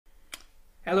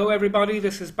Hello, everybody.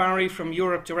 This is Barry from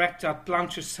Europe Direct at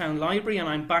Blanchardstown Library, and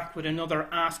I'm back with another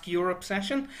Ask Europe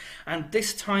session. And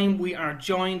this time we are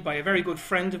joined by a very good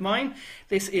friend of mine.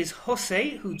 This is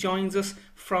Jose, who joins us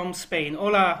from Spain.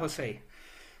 Hola, Jose.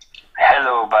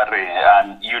 Hello, Barry,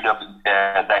 and Europe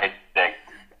Direct.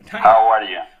 How are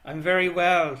you? I'm very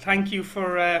well. Thank you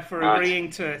for Good.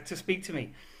 agreeing to speak to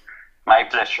me. My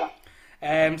pleasure.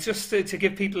 Just to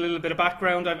give people a little bit of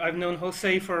background, I've known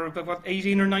Jose for about,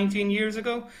 18 or 19 years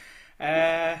ago.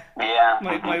 Yeah.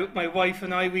 My wife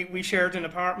and I, we shared an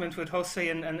apartment with Jose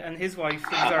and his wife.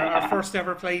 It was our first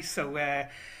ever place, so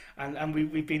and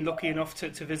we've been lucky enough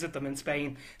to visit them in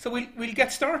Spain. So we'll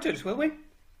get started, will we?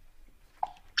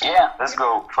 Yeah, let's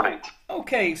go for it.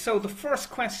 Okay, so the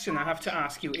first question I have to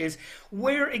ask you is,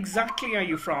 where exactly are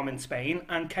you from in Spain,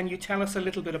 and can you tell us a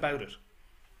little bit about it?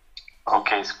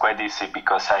 Okay, it's quite easy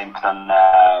because I'm from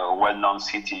a well-known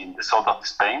city in the south of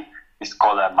Spain. It's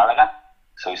called Malaga.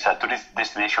 So it's a tourist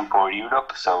destination for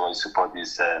Europe. So I suppose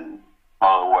it's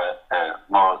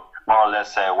more or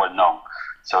less well-known.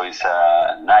 So it's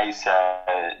a nice,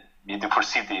 beautiful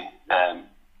city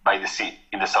by the sea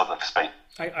in the south of Spain.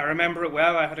 I remember it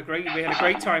well. We had a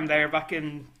great time there back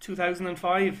in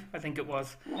 2005, I think it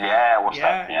was. Yeah, it was Yeah,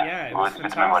 that. Yeah, yeah, it was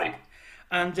good memory. fantastic.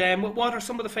 And what are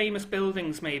some of the famous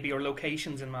buildings, maybe, or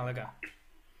locations in Malaga?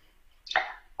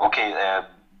 Okay,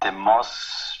 the most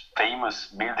famous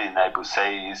building I would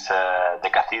say is the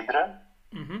cathedral,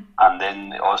 and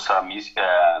then also a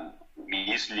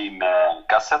Muslim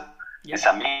castle. Yeah. It's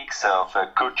a mix of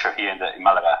culture here in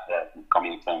Malaga,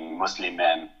 coming from Muslim,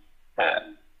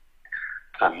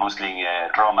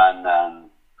 Roman, and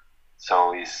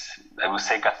so it's I would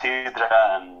say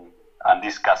cathedral and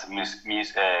this castle,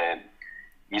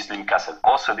 Muslim castle.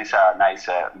 Also, this are nice,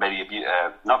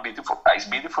 not beautiful. It's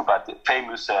beautiful, but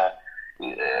famous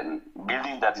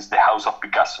building that is the house of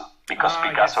Picasso, because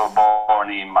Picasso Yes.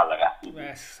 born in Malaga.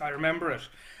 Yes, I remember it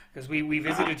because we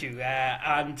visited you,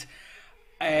 and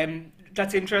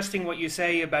that's interesting what you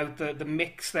say about the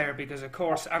mix there, because of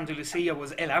course Andalusia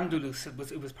was El Andalus.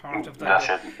 It was part of That's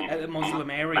the it. Muslim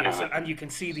area, and you can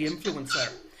see the influence there.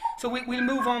 So we'll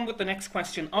move on with the next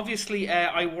question. Obviously,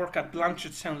 I work at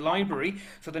Blanchardstown Library,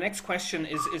 so the next question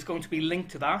is going to be linked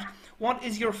to that. What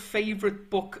is your favourite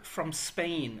book from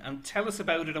Spain? And tell us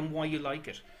about it and why you like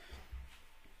it.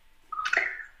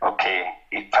 Okay,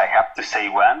 if I have to say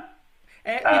one,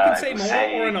 You can say I would more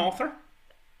say, or an author.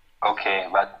 okay,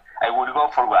 but I will go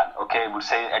for one. Okay, I will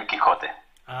say El Quijote.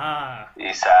 Ah,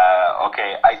 It's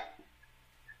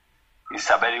it's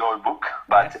a very old book,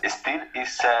 but still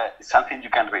it's something you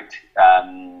can read.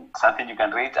 Something you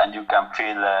can read and you can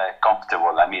feel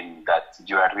comfortable. I mean, that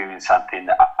you are reading something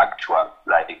actual,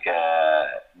 like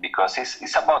because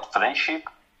it's about friendship,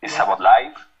 it's about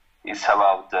life, it's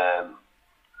about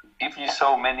if you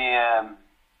so many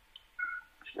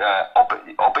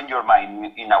open your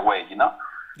mind in a way, you know.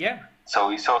 yeah.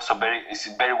 So it's also it's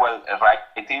very well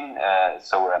writing.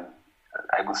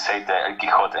 I would say the El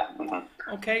Quijote.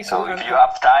 Okay, So if you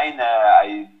have time,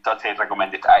 I totally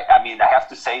recommend it. I mean, I have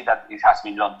to say that it has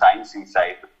been a long time since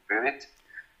I read it.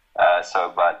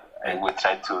 But I will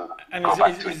try to And go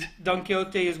back to is it. Don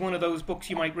Quixote is one of those books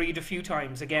you might read a few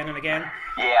times, again and again.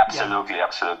 Yeah, absolutely,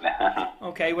 absolutely.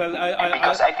 Okay, well,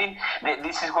 Because I think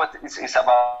this is what it's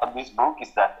about. This book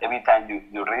is that every time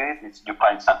you read it, you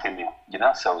find something new. You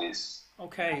know, so it's.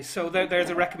 okay, so there's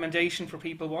a recommendation for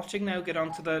people watching now. Get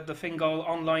onto the Fingal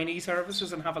online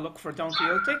e-services and have a look for Don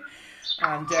Quixote.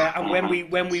 And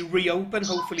when we reopen,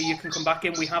 hopefully you can come back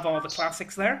in. We have all the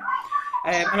classics there.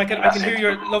 And I can hear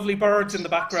your lovely birds in the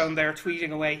background there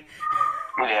tweeting away.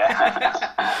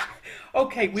 Yeah.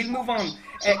 Okay, we'll move on.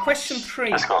 Question 3.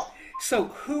 Let's go. So,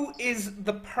 who is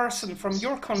the person from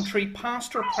your country,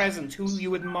 past or present, who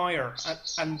you admire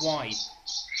and why?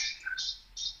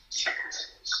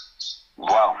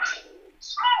 Wow.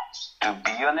 To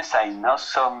be honest, I know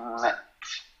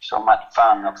so much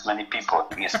fan of many people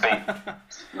in Spain.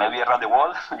 Maybe around the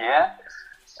world, yeah.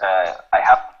 I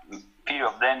have few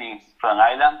of them from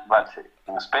Ireland, but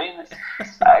in Spain,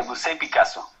 I would say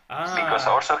Picasso. Because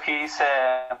also he's,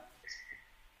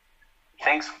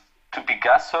 thanks to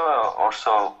Picasso,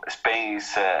 also Spain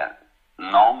is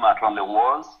known around the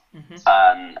world.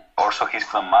 And also he's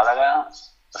from Malaga,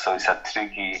 so it's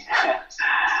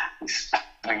it's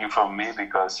tricky for me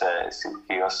because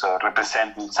he also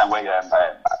represents in some way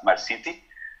my city.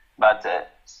 But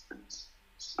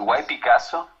why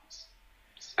Picasso?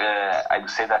 I would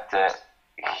say that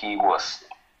he was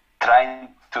trying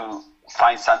to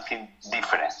find something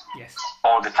different Yes.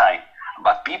 all the time,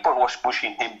 but people was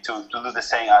pushing him to do the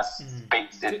same as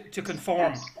To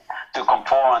conform. to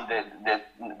conform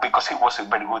because he was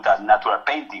very good at natural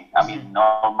painting. I mean,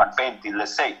 normal painting,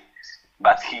 let's say.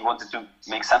 But he wanted to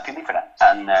make something different,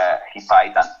 and he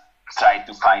fight and tried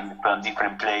to find from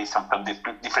different places and from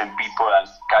different people and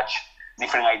catch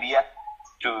different idea.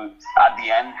 To at the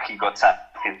end, he got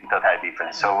something totally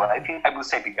different. So I think I would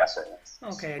say Picasso.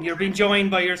 Okay, and you're being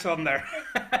joined by your son there.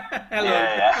 Hello.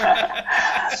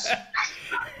 Yeah.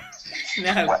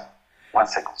 Now, one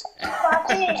second.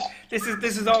 this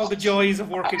is all the joys of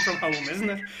working from home, isn't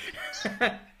it?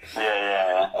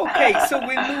 Yeah. Okay, so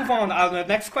we'll move on. The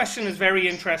next question is very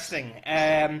interesting.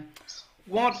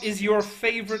 What is your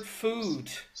favorite food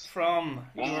from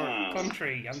your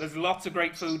country? And there's lots of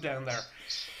great food down there.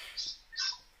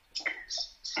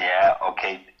 Yeah,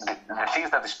 okay. The thing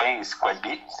is that Spain is quite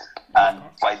big and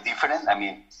quite different. I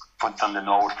mean, food from the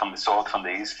north, from the south, from the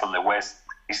east, from the west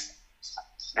is,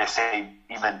 they say,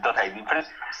 even totally different.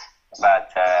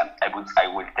 But I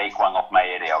will take one of my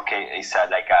area, okay? It's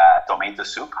like a tomato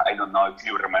soup. I don't know if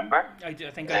you remember. I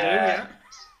think I do, yeah.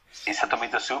 It's a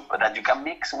tomato soup that you can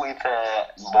mix with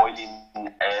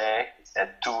boiling egg,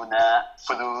 tuna,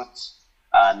 fruits,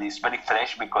 and it's very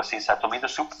fresh because it's a tomato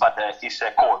soup, but it's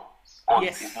cold.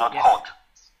 Yes, it's not hot.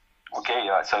 Okay,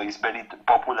 so it's very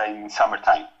popular in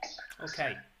summertime.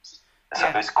 Okay. So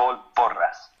it's called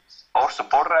porra. Also,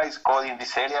 porra is called in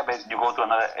this area, but you go to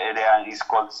another area and it's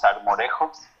called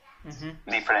salmorejo.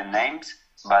 Different names,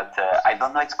 but I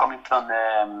don't know. It's coming from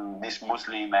this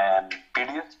Muslim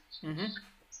period.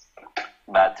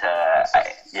 But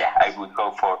I would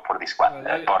go for this one,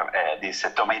 for this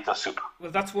tomato soup.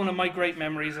 Well, that's one of my great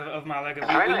memories of Malaga.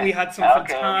 Really? We had some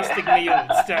fantastic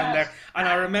meals down there, and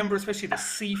I remember especially the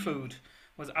seafood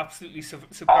was absolutely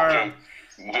superb. Okay.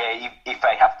 Yeah, if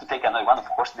I have to take another one, of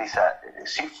course, this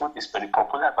seafood is very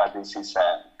popular, but this is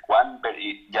one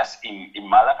very just in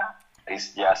Malaga.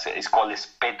 It's called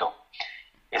espeto.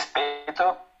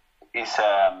 Espeto is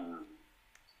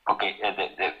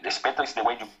the espeto is the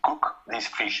way you cook this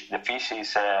fish. The fish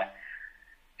is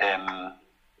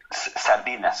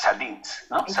sardines,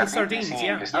 no? Okay, sardines,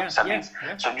 yeah. Sardines.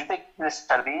 Yeah. So you take the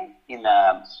sardine in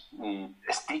a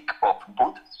stick of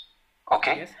wood,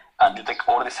 okay? Yes. And you take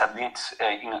all the sardines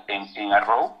in a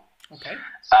row, okay?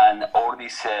 And all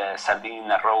this sardine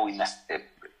in a row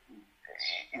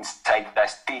inside a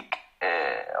stick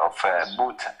of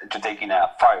wood to take in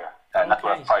a fire,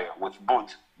 natural fire with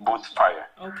wood fire,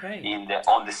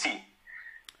 on the sea.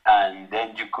 And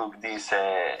then you cook this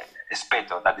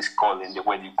espeto, that is called in the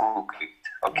way you cook it.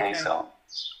 Okay. So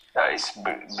it's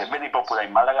very popular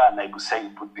in Malaga, and I would say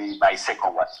it would be my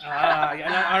second one.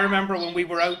 And I remember when we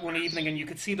were out one evening and you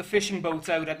could see the fishing boats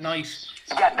out at night.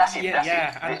 Yeah, that's it.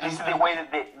 This is the way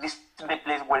that this is the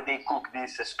place where they cook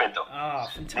this espeto.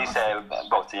 Fantastic. This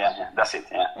boat, that's it.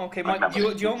 Yeah. Okay, do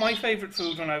you know my favourite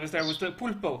food when I was there was the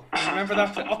pulpo. You remember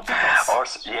that? The octopus.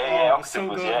 Octopus. Was so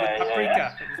good with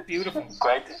paprika. It was beautiful.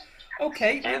 Quite.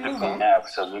 Okay, we'll move on. Yeah,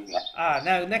 absolutely.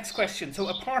 Now, next question. So,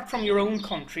 apart from your own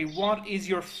country, what is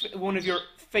one of your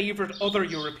favourite other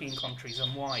European countries,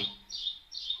 and why?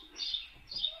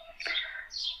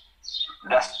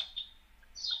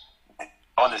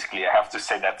 Honestly, I have to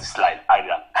say that it's like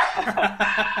Ireland.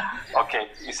 Okay,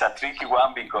 it's a tricky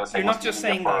one because you're not just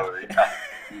saying that.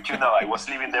 I was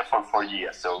living there for 4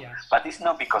 years. So, but it's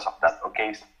not because of that.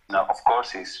 Okay, of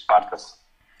course, it's part of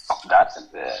that.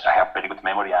 I have very good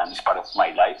memory and it's part of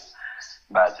my life.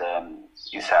 But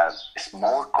it's a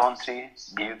small country,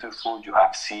 beautiful. You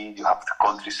have sea, you have the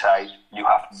countryside, you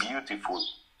have beautiful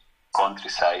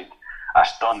countryside,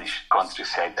 astonished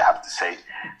countryside. I have to say,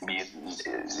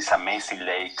 these amazing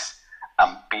lakes,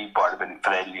 and people are very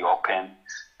friendly, open.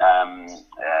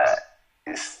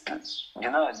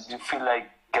 You feel like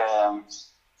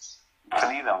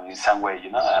freedom in some way.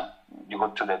 You go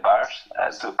to the bars,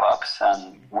 to pubs,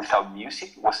 and without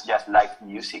music, it was just live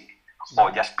music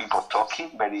or just people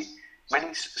talking. Very,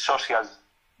 very social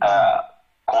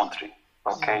country.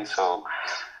 Okay, so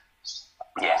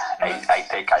I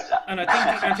take that. And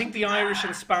I think the Irish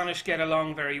and Spanish get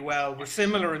along very well. We're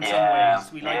similar in some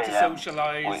ways. We like to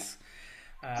socialise.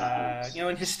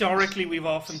 And historically, we've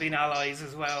often been allies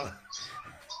as well.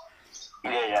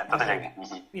 Totally.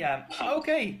 Yeah.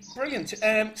 Okay. Brilliant.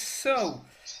 I'm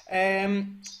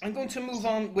going to move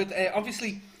on with.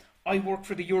 Obviously, I work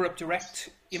for the Europe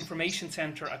Direct Information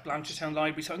Centre at Blanchardstown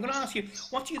Library. So I'm going to ask you,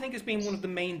 what do you think has been one of the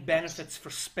main benefits for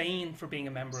Spain for being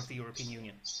a member of the European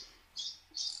Union?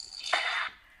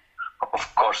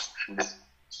 Of course, the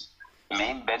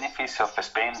main benefits of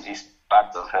Spain is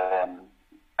part of.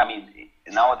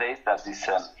 Nowadays that is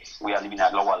we are living in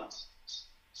a global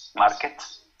market.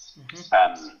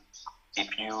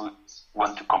 if you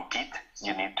want to compete,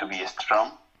 you need to be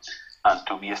strong. And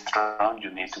to be strong, you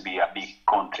need to be a big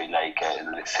country like,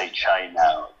 let's say,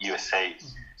 China or USA.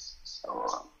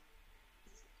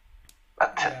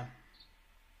 But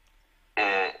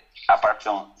apart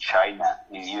from China,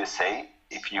 in USA,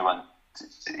 if you want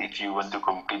to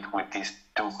compete with these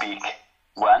two big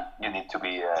one, you need to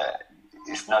be.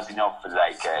 It's not enough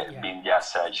like being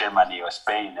just Germany or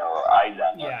Spain or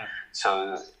Ireland.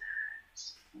 So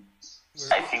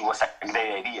I think it was a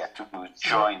great idea to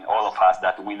join all of us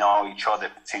that we know each other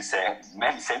since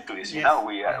many centuries. You know,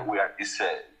 we are.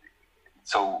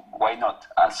 So why not?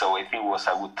 And so I think it was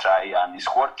a good try, and it's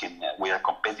working. We are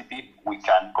competitive. We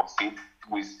can compete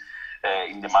with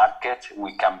in the market.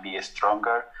 We can be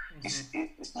stronger.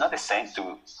 It's not the same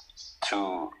to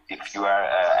if you are.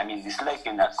 I mean, it's like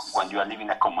when you are living in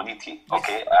a community.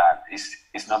 Okay,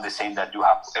 it's not the same that you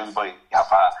have everybody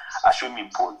have a swimming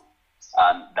pool,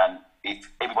 and then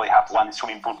if everybody have one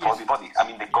swimming pool for everybody. I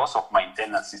mean, the cost of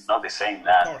maintenance is not the same.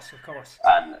 Of course.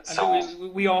 And so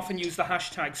we often use the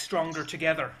hashtag "stronger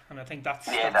together," and I think that's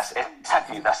that's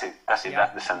exactly that's it. That's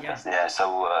the sentence.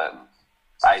 So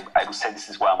I would say this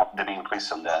is one of the main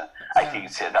reasons. I think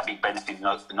it's a big benefit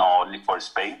not only for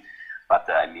Spain, but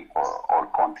I mean for all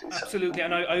countries. Absolutely,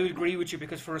 and I would agree with you,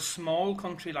 because for a small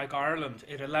country like Ireland,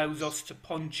 it allows us to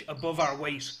punch above our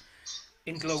weight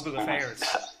in global affairs.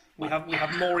 We have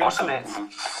more influence.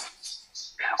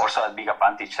 Also, a big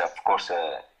advantage, of course,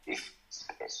 if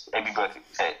everybody,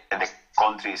 the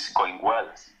country is going well,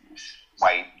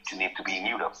 why you need to be in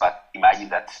Europe? But imagine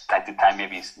that time to time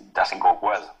maybe it doesn't go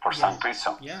well for some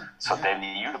reason. Then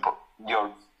in Europe,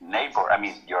 your neighbor, I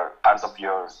mean, your part of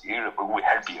your Europe will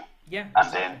help you.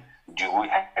 And then you will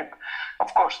help,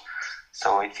 of course.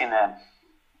 So I think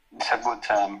it's a good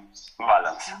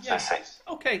balance, let's say.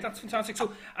 Okay, that's fantastic.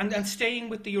 So, and staying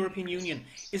with the European Union,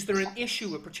 is there an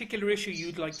issue, a particular issue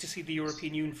you'd like to see the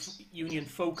European Union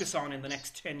focus on in the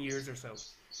next 10 years or so?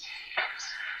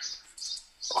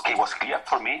 Okay, it was clear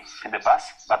for me in the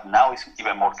past, but now it's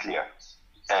even more clear.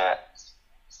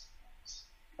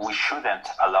 We shouldn't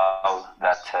allow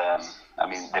that,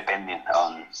 depending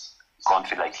on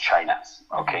country like China,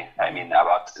 okay? I mean,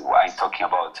 I'm talking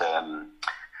about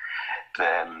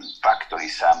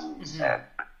factories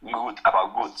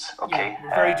about goods, okay?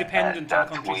 We're very dependent on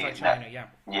countries like China,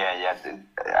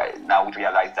 now we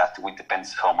realize that we depend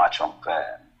so much on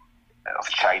of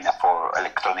China for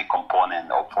electronic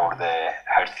component or for the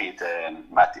healthy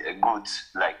goods.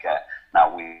 Like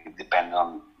now we depend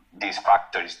on these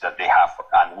factories that they have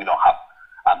and we don't have,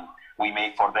 and we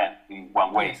make for them in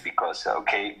one way because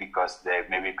they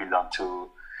maybe belong to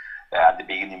at the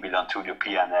beginning belong to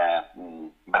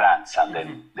European brands, and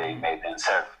then they made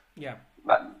themselves.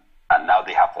 And now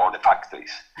they have all the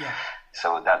factories.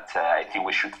 So that I think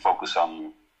we should focus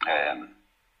on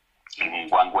in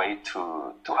one way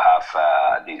to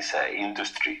have this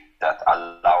industry that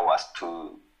allow us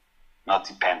to not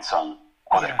depend on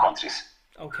other countries.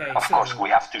 Of course, we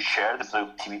have to share the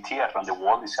productivity around the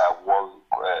world. It's a world,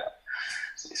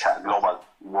 it's a global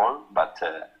world, but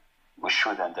we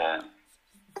shouldn't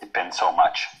depend so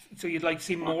much. So you'd like to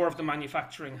see more of the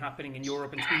manufacturing happening in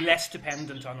Europe and to be less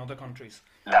dependent on other countries?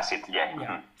 That's it,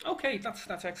 Okay,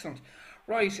 that's excellent.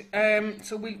 Right,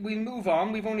 so we'll move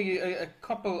on. We've only a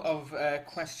couple of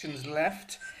questions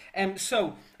left.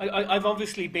 So I've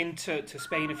obviously been to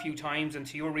Spain a few times and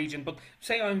to your region, but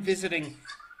say I'm visiting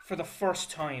for the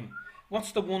first time.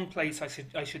 What's the one place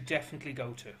I should definitely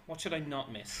go to? What should I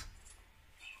not miss?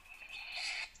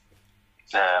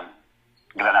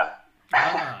 Granada.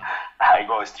 I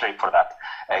go straight for that.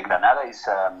 Granada is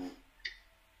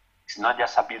it's not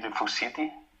just a beautiful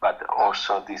city, but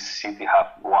also this city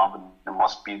have one of the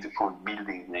most beautiful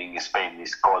buildings in Spain.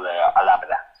 It's called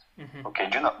Alhambra. Okay,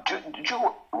 do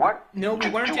you were? No, we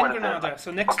weren't in Granada.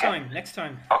 So next time.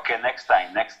 Okay, next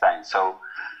time. So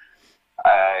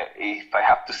if I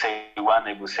have to say one,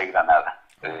 I would say Granada.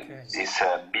 It's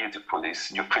beautiful. You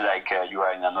feel like you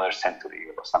are in another century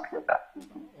or something like that.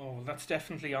 Oh, that's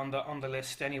definitely on the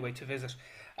list anyway to visit.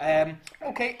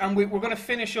 Okay, and we're going to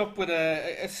finish up with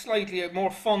a slightly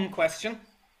more fun question.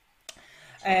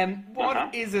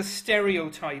 What is a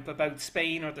stereotype about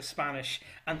Spain or the Spanish,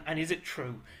 and is it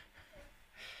true?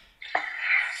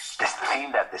 The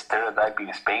thing that the stereotype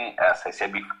in Spain, as I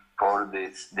said before,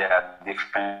 there are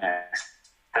different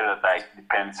stereotypes,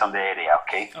 depends on the area,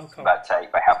 okay? But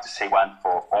if I have to say one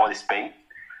for all Spain,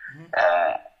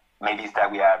 maybe it's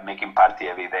that we are making party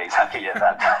every day, something like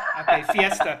that. Okay,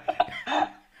 fiesta.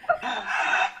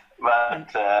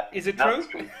 But is it true?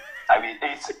 I mean,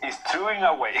 it's true in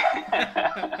a way.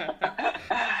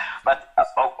 But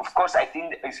of course, I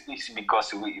think it's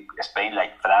because Spain,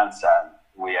 like France,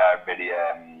 we are very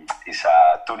is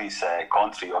a tourist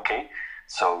country. Okay,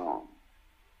 so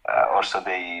also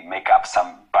they make up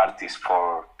some parties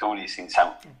for tourists in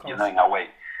some, in a way.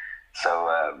 So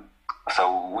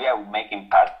so we are making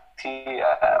party,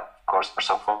 of course,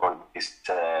 also for this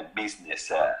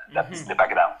business. That's the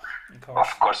background.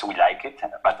 Of course, we like it,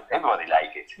 but everybody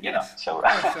like it. You know. So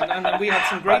and we had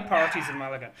some great parties in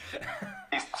Malaga.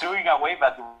 It's true in a way,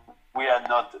 but we are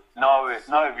not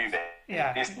every day.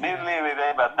 Yeah, it's nearly every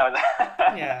day, but not.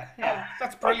 yeah,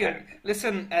 that's brilliant. Okay.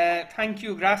 Listen, thank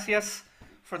you, gracias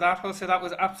for that, Jose. That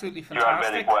was absolutely fantastic. You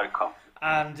are very welcome.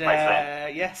 And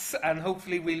yes, and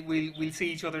hopefully we'll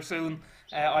see each other soon,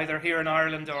 either here in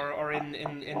Ireland or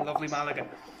in lovely Malaga.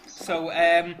 So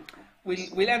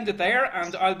we'll end it there,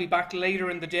 and I'll be back later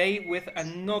in the day with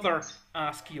another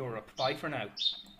Ask Europe. Bye for now.